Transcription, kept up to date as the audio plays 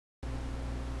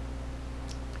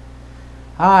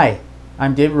Hi,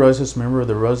 I'm David Rosas, member of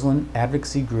the Roseland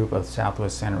Advocacy Group of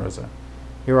Southwest Santa Rosa.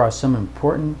 Here are some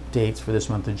important dates for this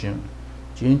month of June.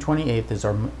 June 28th is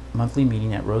our monthly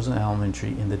meeting at Roseland Elementary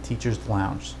in the Teachers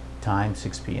Lounge, time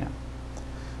 6 p.m.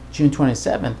 June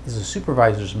 27th is a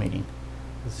Supervisors meeting.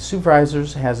 The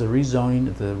Supervisors has a rezoning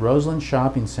of the Roseland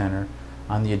Shopping Center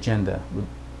on the agenda.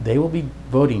 They will be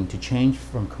voting to change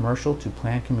from commercial to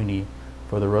planned community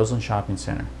for the Roseland Shopping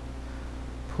Center.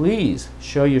 Please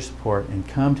show your support and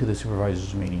come to the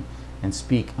Supervisors meeting and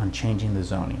speak on changing the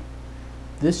zoning.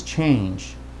 This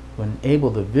change will enable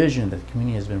the vision that the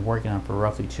community has been working on for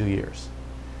roughly 2 years.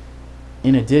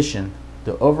 In addition,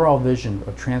 the overall vision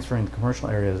of transferring the commercial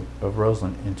areas of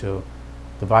Roseland into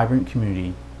the vibrant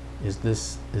community is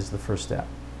the first step.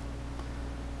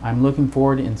 I'm looking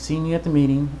forward to seeing you at the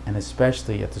meeting, and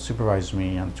especially at the Supervisors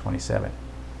meeting on the 27th.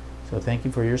 So thank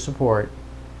you for your support,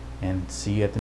 and see you at the